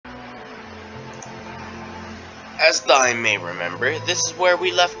As thou may remember, this is where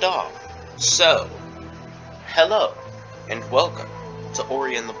we left off. So, hello, and welcome to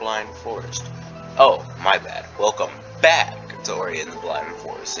Ori and the Blind Forest. Oh, my bad. Welcome back to Ori and the Blind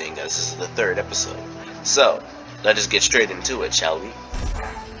Forest, seeing as this is the 3rd episode. So, let us get straight into it, shall we?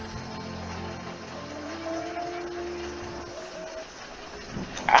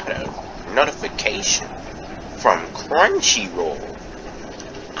 I had a notification from Crunchyroll.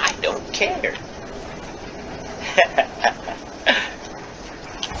 I don't care.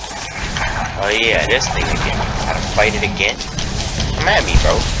 Oh yeah, this thing again. Gotta fight it again? Come at me,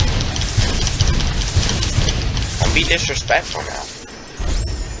 bro. Don't be disrespectful now.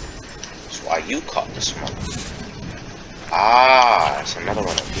 That's why you caught the smoke. Ah, it's another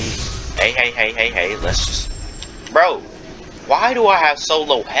one of these. Hey, let's just... Bro, why do I have so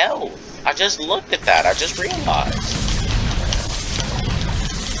low health? I just looked at that, I just realized.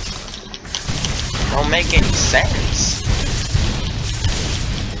 Don't make any sense.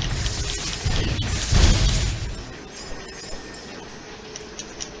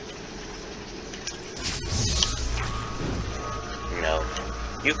 No,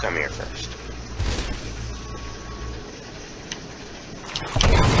 you come here first.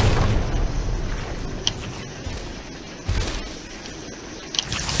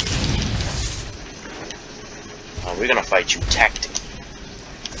 Oh, we're gonna fight you tactically.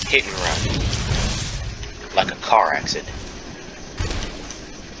 Hit and run. Like a car accident.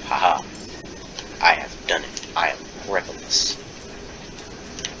 Haha. I have done it. I am rebellious.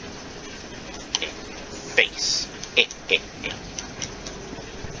 Face.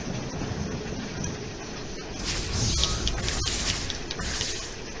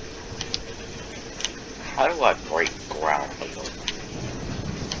 How do I break ground below?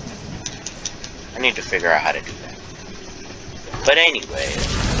 I need to figure out how to do that. But anyway,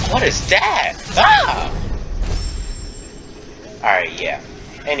 what is that? Ah! Alright, yeah.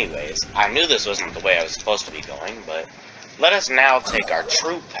 Anyways, I knew this wasn't the way I was supposed to be going, but let us now take our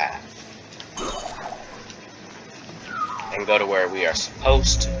true path and go to where we are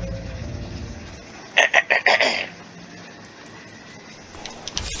supposed to.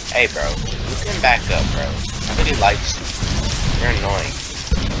 Hey, bro, you can back up, bro. Nobody likes you. You're annoying.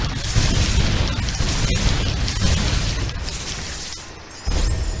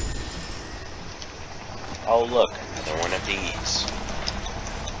 Oh, look, another one of these.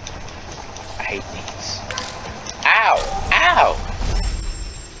 I hate these. Ow! Ow!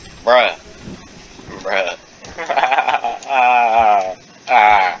 Bruh.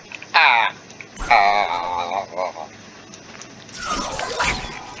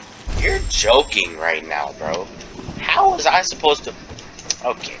 You're joking right now, bro. How was I supposed to...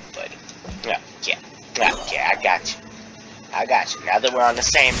 Okay, buddy. Yeah, I got you. Now that we're on the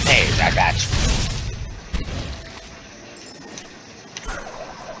same page, I got you.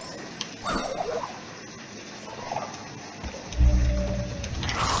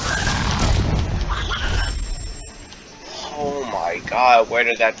 Oh my god, where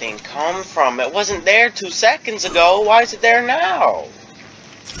did that thing come from? It wasn't there 2 seconds ago. Why is it there now?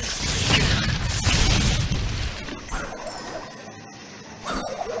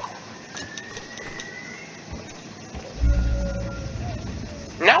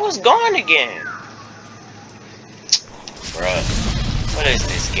 Now it's gone again. Bruh, what is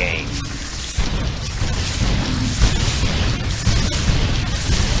this game?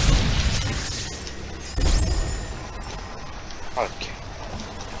 Okay.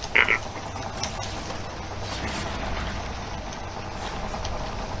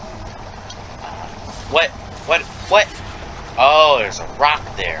 What? Oh, there's a rock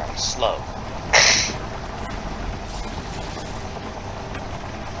there. I'm slow.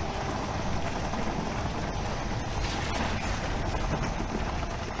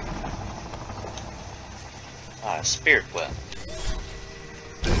 Spirit well.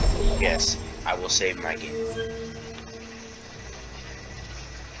 Yes, I will save my game.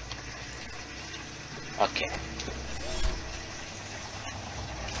 Okay.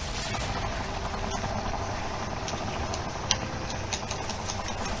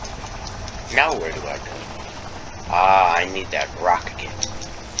 Now where do I go? Ah, I need that rock again.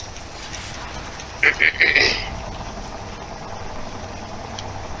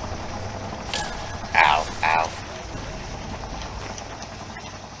 Ow.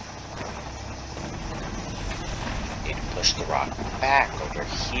 Need to push the rock back over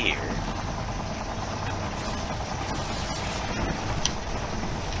here.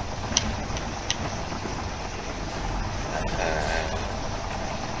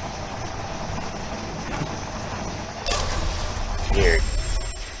 Here.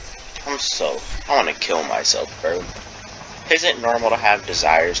 I want to kill myself, bro. Is it normal to have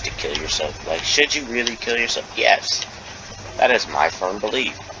desires to kill yourself? Like, should you really kill yourself? Yes. That is my firm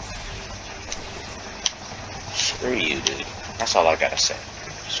belief. Screw you, dude. That's all I gotta say.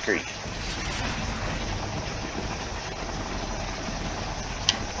 Screw you.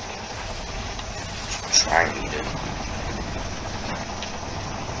 Try me, dude.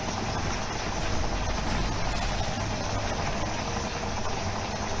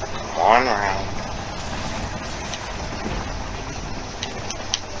 Come on around.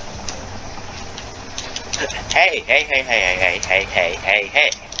 Hey.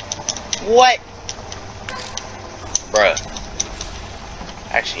 What? Bruh.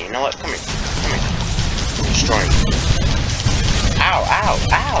 Actually, you know what? Come here. Come here. I'm destroying you.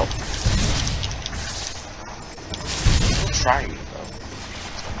 Ow. Don't try me, bro.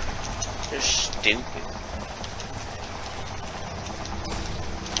 You're stupid.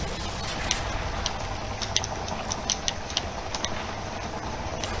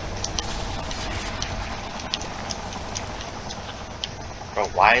 Bro,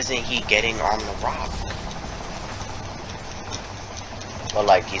 why isn't he getting on the rock? But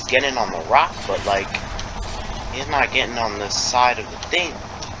like, he's getting on the rock, but like, he's not getting on the side of the thing.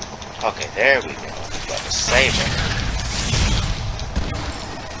 Okay, there we go. Got to save it.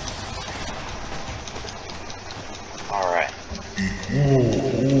 Alright.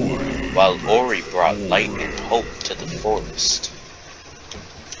 While Ori brought light and hope to the forest,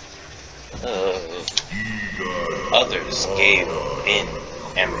 others gave in,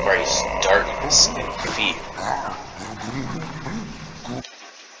 embraced darkness and fear.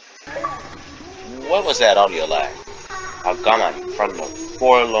 What was that audio lag? A Gumon from the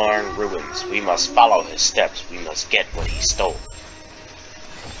forlorn ruins. We must follow his steps. We must get what he stole.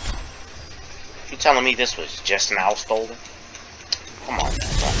 You telling me this was just now stolen? Come on,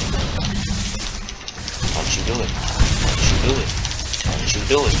 bro. Don't you do it. Don't you do it. Don't you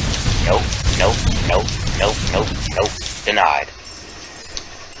do it. Nope. Denied.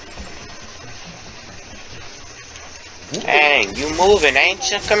 Dang, you moving, ain't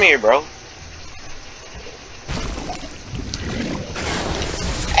you? Come here, bro.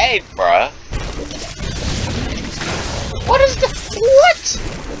 Hey, bruh. What is the... What?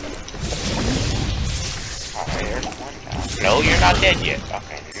 Okay, there's one down. No, you're not dead yet.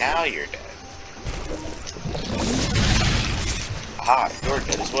 Okay, now you're dead. Aha, you're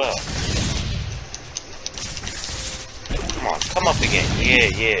dead as well. Come on, come up again.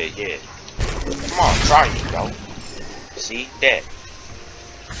 Yeah. Come on, try me, bro. See? Dead.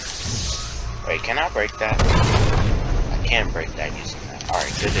 Wait, can I break that? I can't break that using that.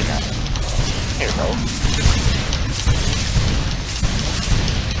 Alright, good enough. Here, bro.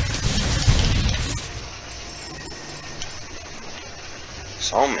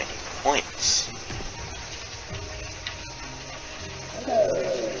 So many points.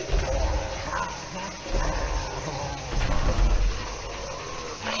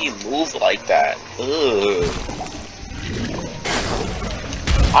 How do you move like that? Ugh.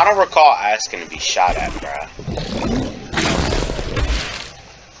 I don't recall asking to be shot at, bruh.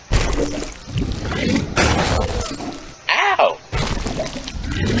 Ow!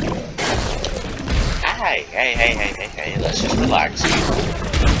 Hey, let's just relax.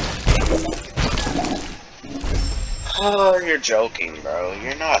 Oh, you're joking, bro.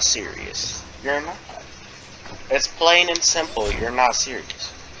 You're not serious. You're not. It's plain and simple, you're not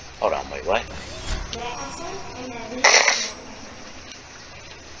serious. Hold on, wait, what?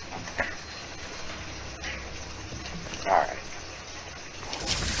 Alright.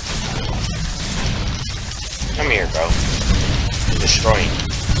 Come here, bro. I'm destroying you.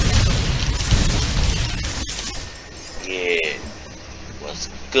 Yeah. What's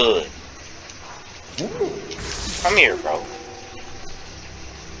good? Come here, bro.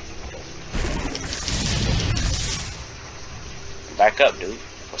 Back up, dude.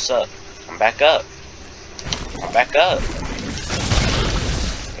 What's up? Come back up. Come back up.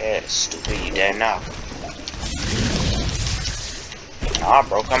 Yeah, stupid, you dead now. Nah,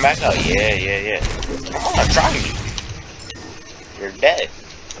 bro, come back up. Yeah. Come on, try me. You're dead.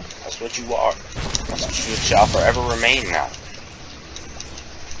 That's what you are. That's what you shall forever remain now.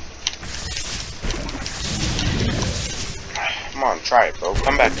 Come on, try it, bro.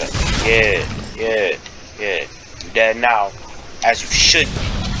 Come back up. Yeah. You dead now. As you should be.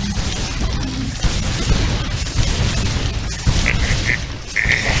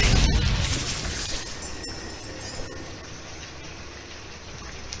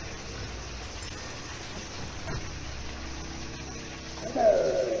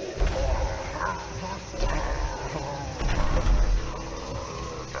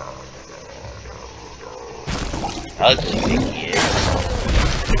 ugly thing he is.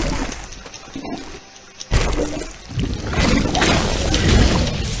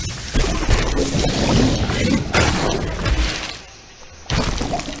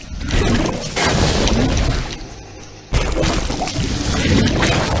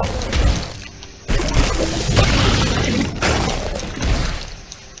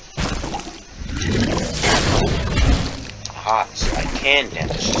 Aha, so I can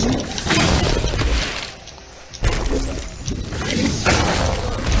damage this one.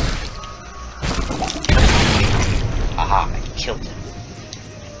 Aha, I killed him.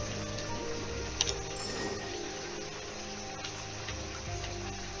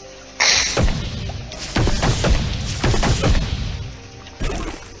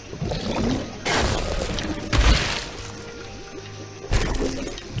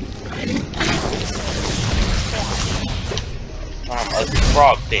 Ugly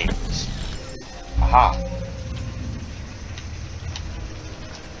frog things. Aha.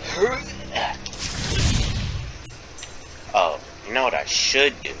 Oh, you know what I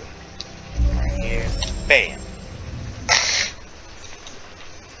should do? Right here. Bam.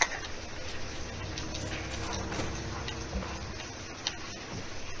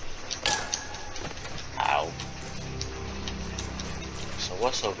 Ow. So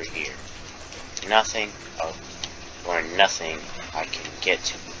what's over here? Nothing. Oh. Or nothing I can get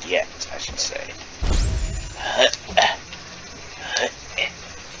to yet, I should say.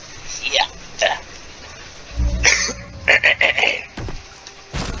 Yeah.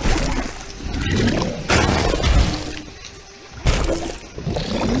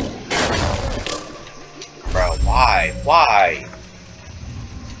 Bro, why? Why?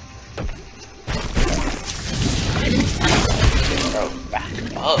 Bro, back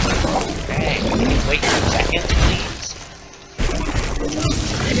up. Hey, can you wait 2 seconds, please?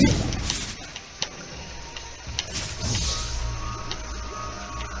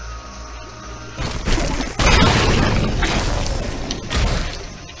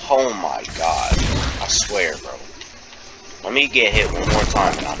 Oh my god. I swear, bro. Let me get hit one more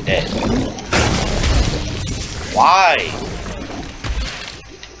time and I'm dead. Why?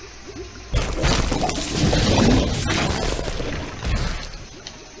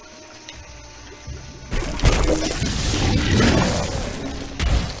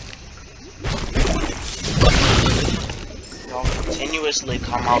 Y'all continuously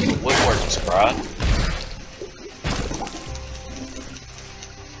come out the woodworks, bruh.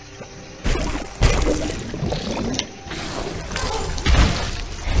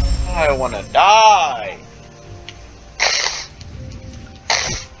 I wanna die!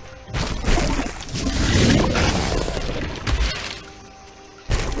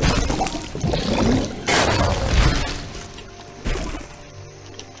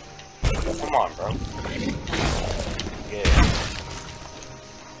 Come on, bro. Yeah.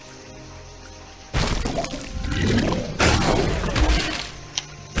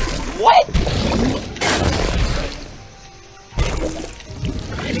 What?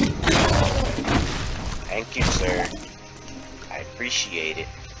 Thank you, sir. I appreciate it.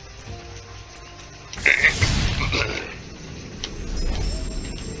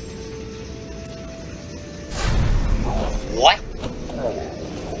 What?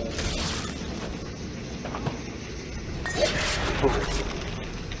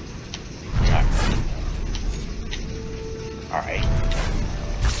 Alright.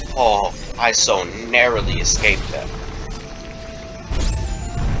 Oh, I so narrowly escaped them.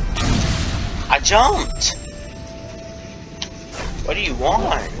 I jumped! What do you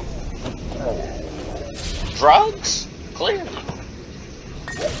want? Drugs? Clearly.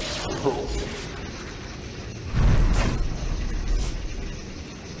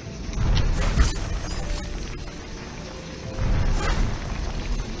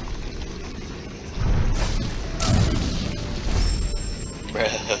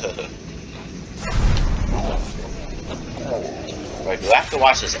 Wait, do I have to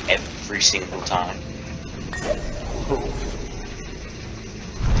watch this every single time?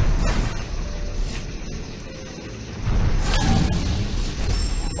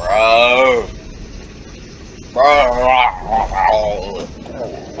 Bro.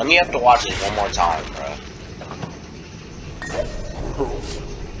 Let me have to watch this one more time, bro.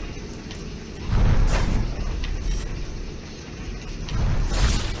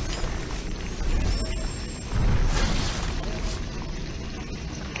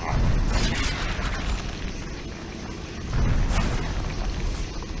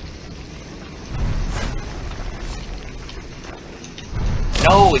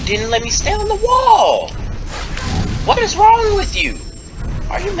 No, it didn't let me stay on the wall! What is wrong with you?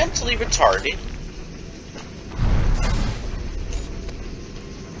 Are you mentally retarded?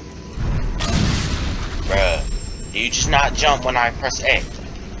 you just not jump when I press A?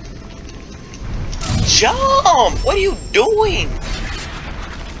 Jump! What are you doing?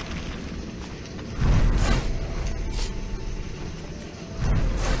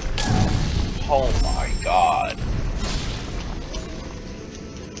 Oh my god.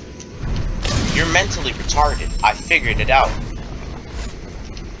 You're mentally retarded. I figured it out.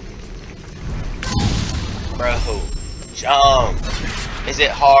 Bro, jump. Is it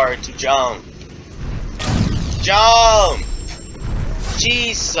hard to jump? Jump!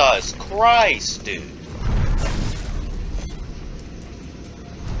 Jesus Christ, dude.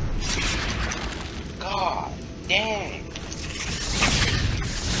 God dang.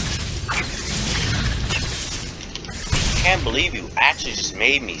 Can't believe you actually just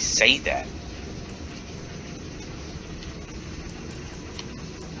made me say that.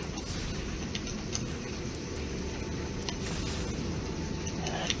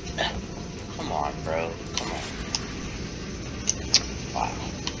 Come on, bro. Come on. Wow.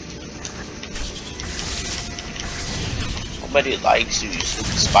 Nobody likes you, you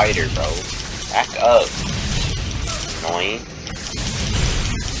stupid spider, bro. Back up. Annoying.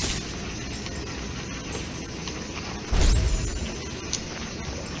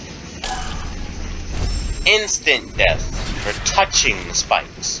 Instant death for touching the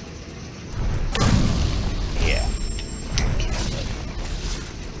spikes. Yeah.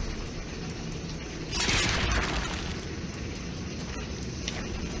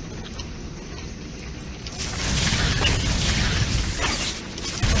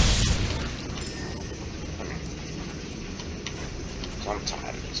 I'm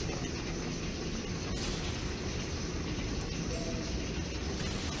tired of this one.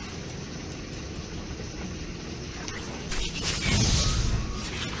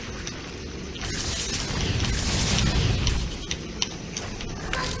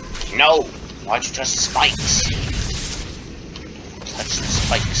 No! Why'd you touch the spikes? Touch the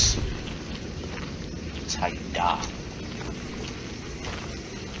spikes. That's how you die.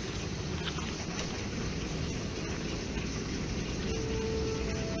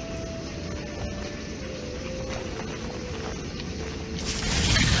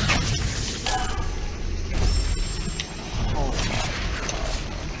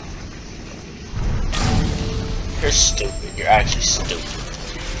 You're stupid. You're actually stupid.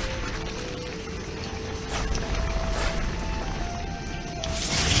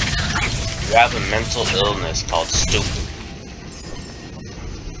 You have a mental illness called stupid.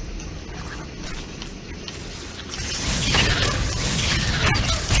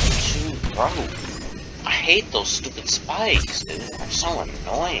 Shoot, bro. I hate those stupid spikes, dude. They're so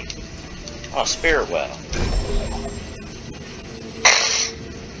annoying. Oh, spirit well.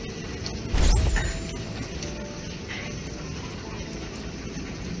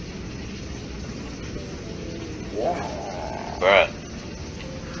 Bruh.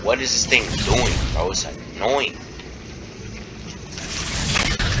 What is this thing doing, bro? It's annoying.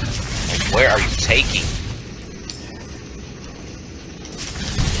 Like, where are you taking?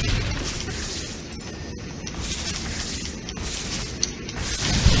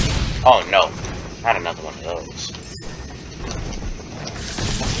 Oh no, not another one of those.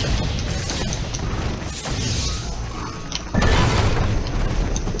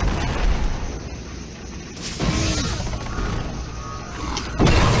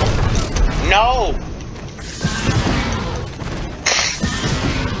 No!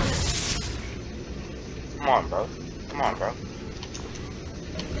 Come on, bro. Come on, bro.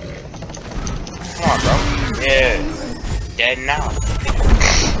 Come on, bro. Yeah. Dead now.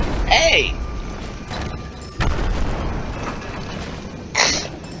 Hey!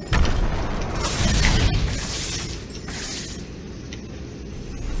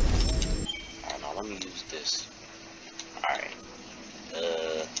 I don't know, let me use this. Alright. Let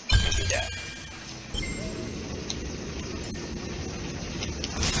me do that.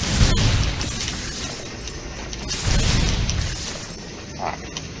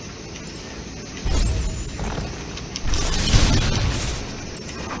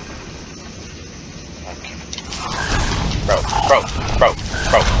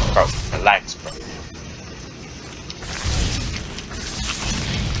 Bro, relax, bro.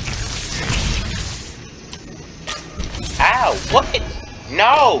 Ow, what?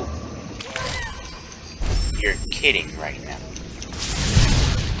 No! You're kidding right now.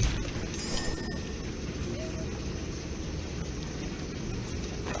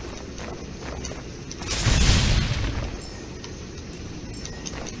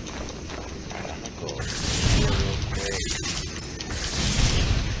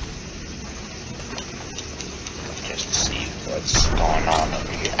 Just to see what's going on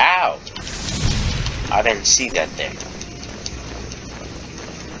over here. Ow! I didn't see that thing.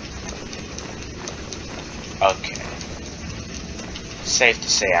 Okay. Safe to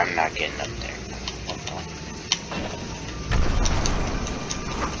say I'm not getting up there.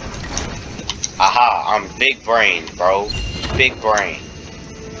 Aha, I'm big brain, bro. Big brain.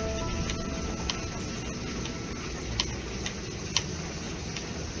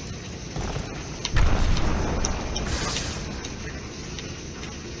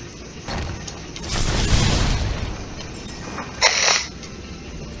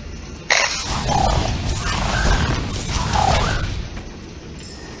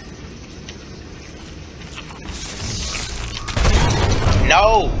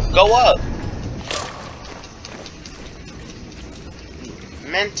 No! Go up!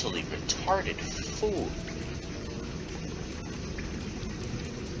 Mentally retarded fool.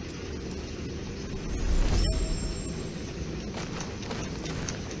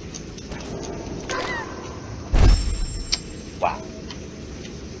 Wow.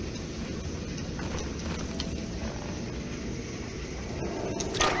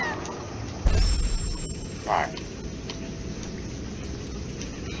 Alright.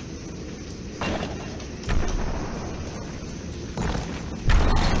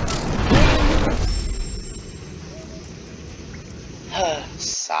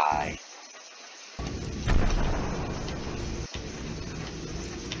 Sigh.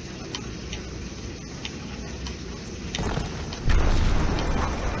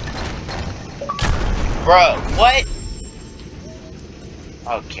 Bruh, what?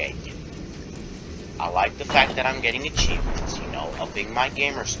 Okay. I like the fact that I'm getting achievements, you know, upping my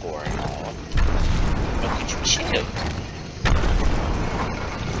gamer score and all. But could you chill?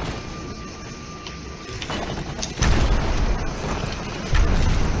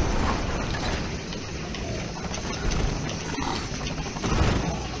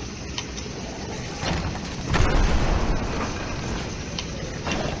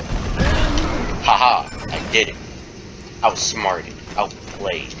 Haha, I did it. Outsmarted,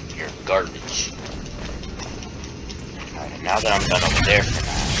 outplayed, you're garbage. Alright, and now that I'm done over there for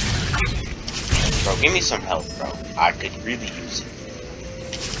now. Bro, give me some help, bro. I could really use it.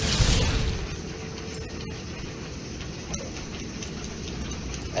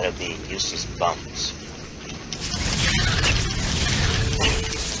 That'll be useless bumps.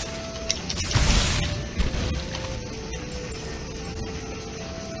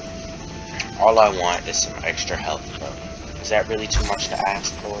 All I want is some extra health, bro. Is that really too much to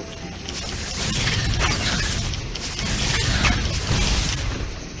ask for?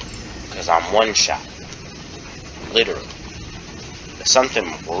 Because I'm one shot. Literally. If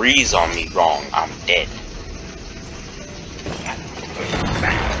something breathes on me wrong, I'm dead.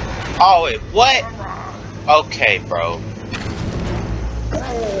 Oh, wait, what? Okay, bro.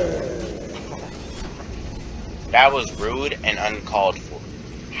 That was rude and uncalled for.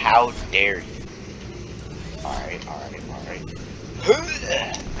 How dare you? Alright, alright, alright.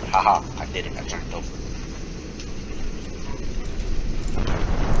 Haha, I did it. I jumped over.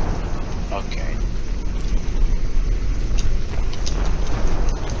 Okay.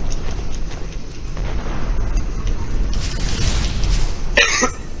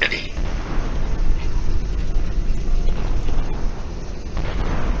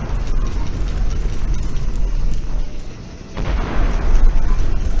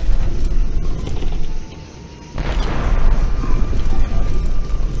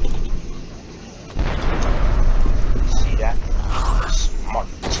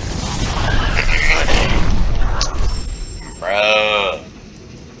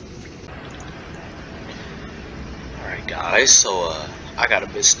 So, I got a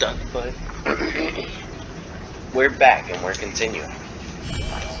bit stuck, but we're back and we're continuing.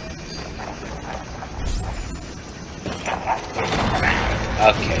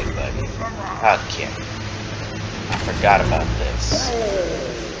 Okay, buddy. Okay. I forgot about this.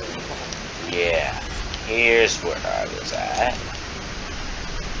 Yeah. Here's where I was at.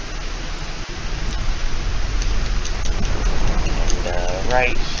 And,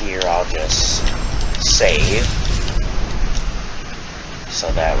 right here, I'll just save. So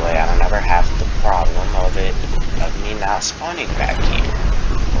that way I don't ever have the problem of me not spawning back here.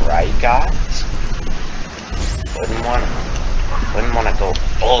 Right, guys? Wouldn't want to go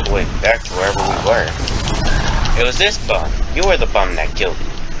all the way back to wherever we were. It was this bum. You were the bum that killed me.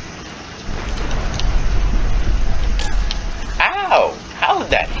 Ow! How did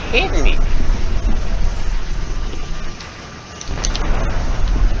that hit me?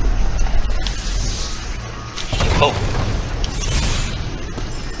 Oh.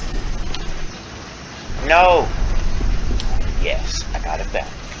 No! Yes, I got it back.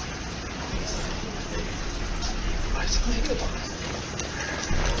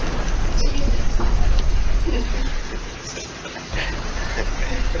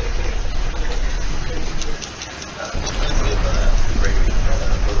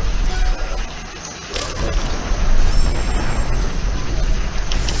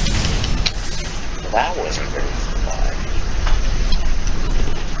 That wasn't very fun.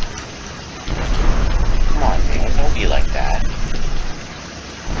 Come on, man. Don't be like that.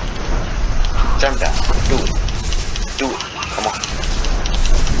 Jump down. Do it. Do it. Come on.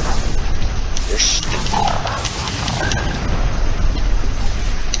 You're stupid.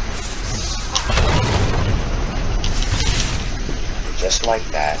 Just like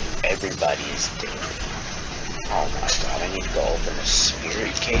that, everybody is dead. Oh my god, I need to go open a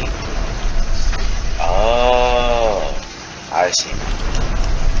spirit cave. Oh, I see.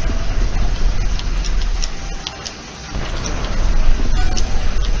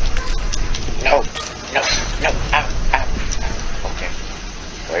 No, no, no, ow, ow, ow. Okay,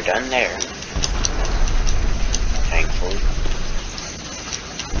 we're done there. Thankfully.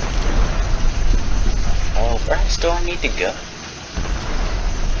 Oh, where else do I need to go?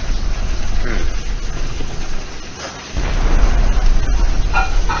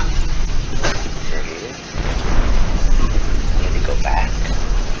 Back.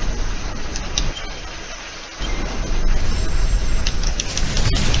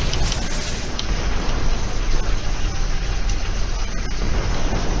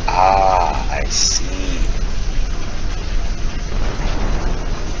 Ah, I see.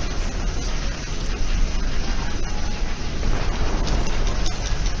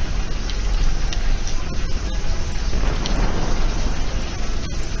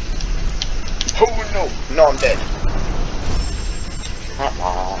 Oh no, no, I'm dead.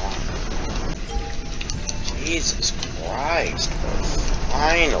 Jesus Christ, bro.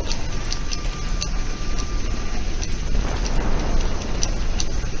 Finally.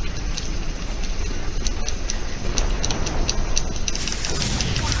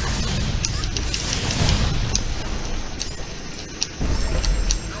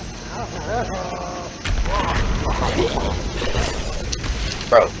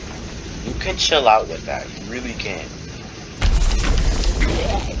 Bro, you can chill out with that. You really can.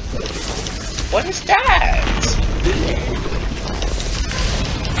 What is that?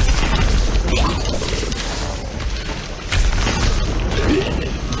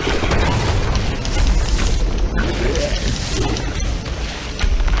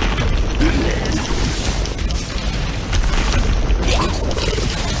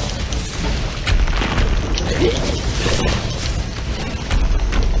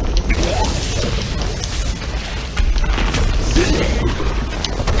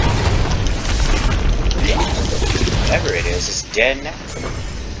 Whatever it is, it's dead now.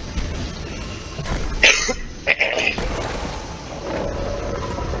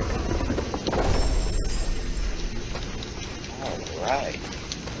 Alright.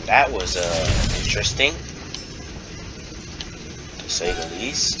 That was interesting, to say the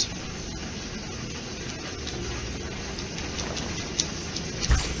least.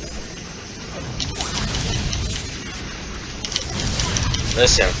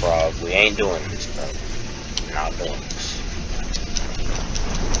 Listen, Frog, we ain't doing this, bro. We're not doing this.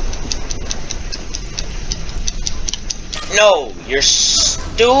 No, you're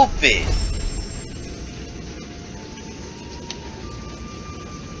stupid.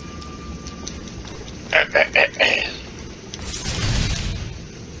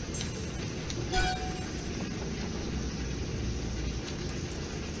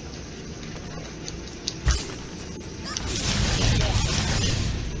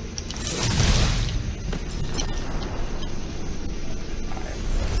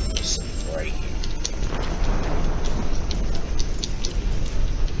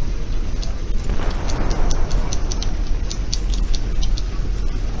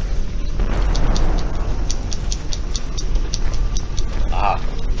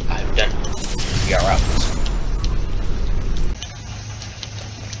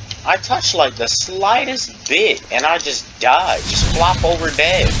 I touched like the slightest bit and I just died. Just flop over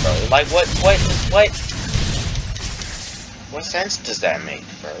dead, bro. Like what sense does that make,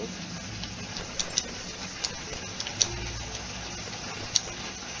 bro?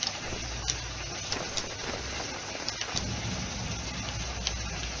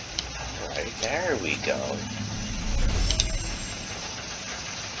 Alright, there we go.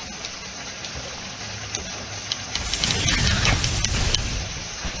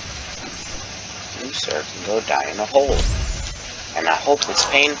 You, sir, can go die in a hole. And I hope it's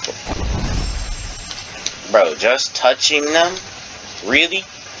painful. Bro, just touching them? Really?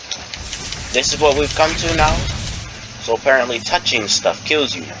 This is what we've come to now? So apparently touching stuff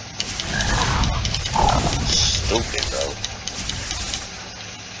kills you now. Stupid, bro.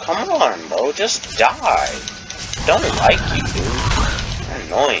 Come on, bro. Just die. Don't like you, dude. You're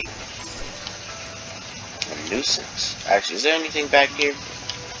annoying. A nuisance. Actually, is there anything back here?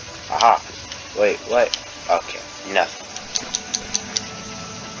 Aha. Wait, what? Okay, nothing.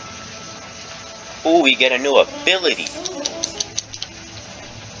 Ooh, we get a new ability.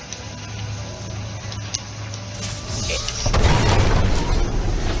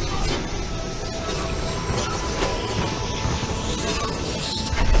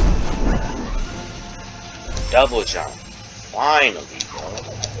 Double jump. Finally, bro.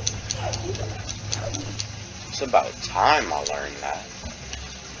 It's about time I learned that.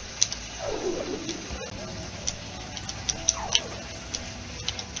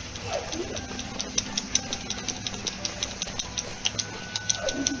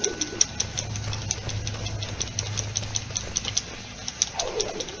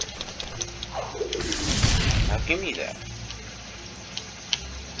 Now give me that.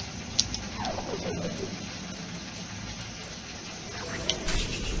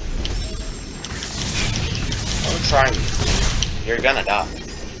 Don't try me. You're gonna die.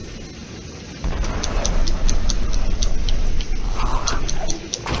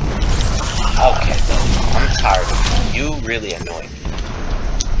 Okay, though. I'm tired of you. You really annoy me.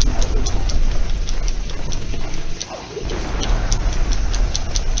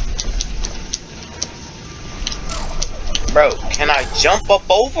 Bro, can I jump up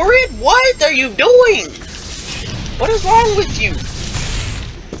over it? What are you doing? What is wrong with you?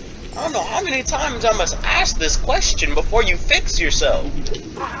 I don't know how many times I must ask this question before you fix yourself.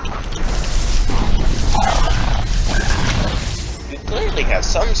 You clearly have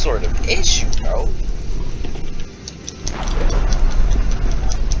some sort of issue, bro.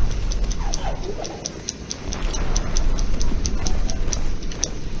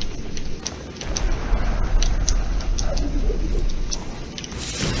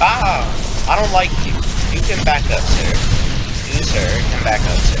 Ah, I don't like you. You can back up, sir. You, sir, can back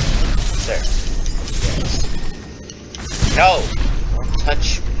up, sir. Sir. Yes. No! Don't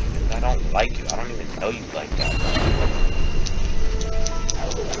touch me. I don't like you. I don't even know you like that.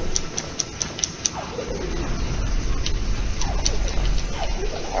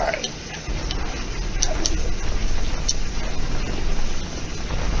 Alright.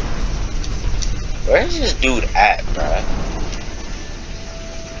 Where's this dude at, bruh?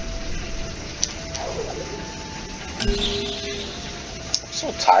 I'm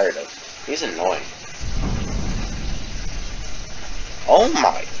so tired of him. He's annoying. Oh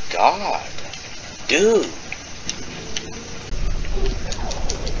my god. Dude.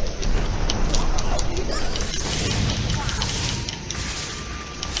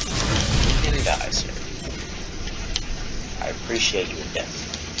 You didn't die, sir. I appreciate your death.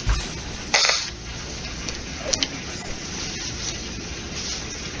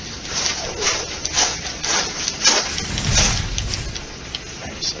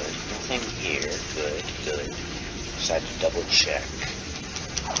 Here, good, good. Just had to double check.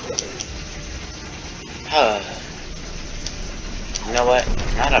 You know what?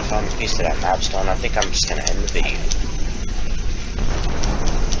 Now that I found a piece of that mapstone, I think I'm just gonna end the video.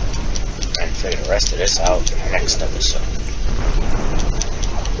 And figure the rest of this out in the next episode.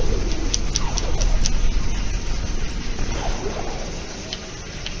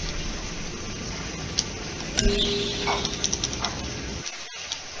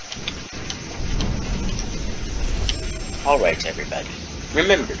 Alright everybody,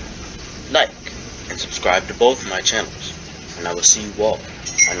 remember to like and subscribe to both my channels, and I will see you all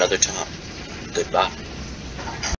another time. Goodbye.